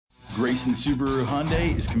Grayson Subaru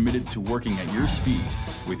Hyundai is committed to working at your speed,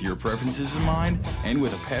 with your preferences in mind, and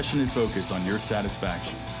with a passionate focus on your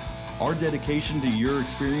satisfaction. Our dedication to your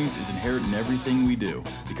experience is inherent in everything we do,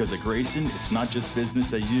 because at Grayson, it's not just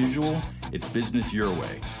business as usual, it's business your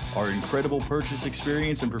way. Our incredible purchase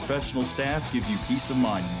experience and professional staff give you peace of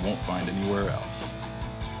mind you won't find anywhere else.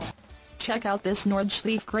 Check out this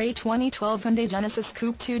Nordschleife Gray 2012 Hyundai Genesis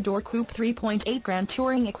Coupe 2-door Coupe 3.8 Grand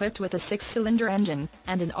Touring equipped with a 6-cylinder engine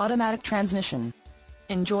and an automatic transmission.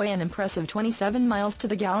 Enjoy an impressive 27 miles to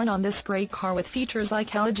the gallon on this great car with features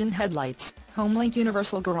like halogen headlights, HomeLink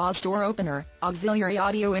universal garage door opener, auxiliary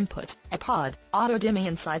audio input, iPod, auto-dimming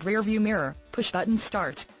inside rear-view mirror, push-button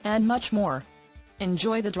start, and much more.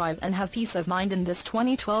 Enjoy the drive and have peace of mind in this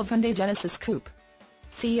 2012 Hyundai Genesis Coupe.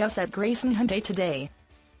 See us at Grayson Hyundai today.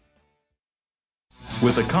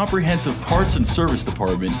 With a comprehensive parts and service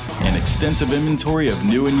department, an extensive inventory of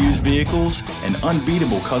new and used vehicles, and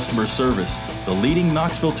unbeatable customer service, the leading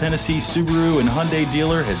Knoxville, Tennessee Subaru and Hyundai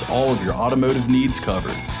dealer has all of your automotive needs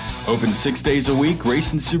covered. Open 6 days a week,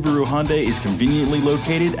 Grayson Subaru Hyundai is conveniently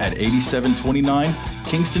located at 8729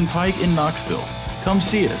 Kingston Pike in Knoxville. Come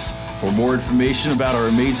see us. For more information about our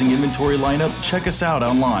amazing inventory lineup, check us out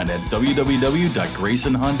online at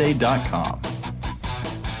www.graysonhyundai.com.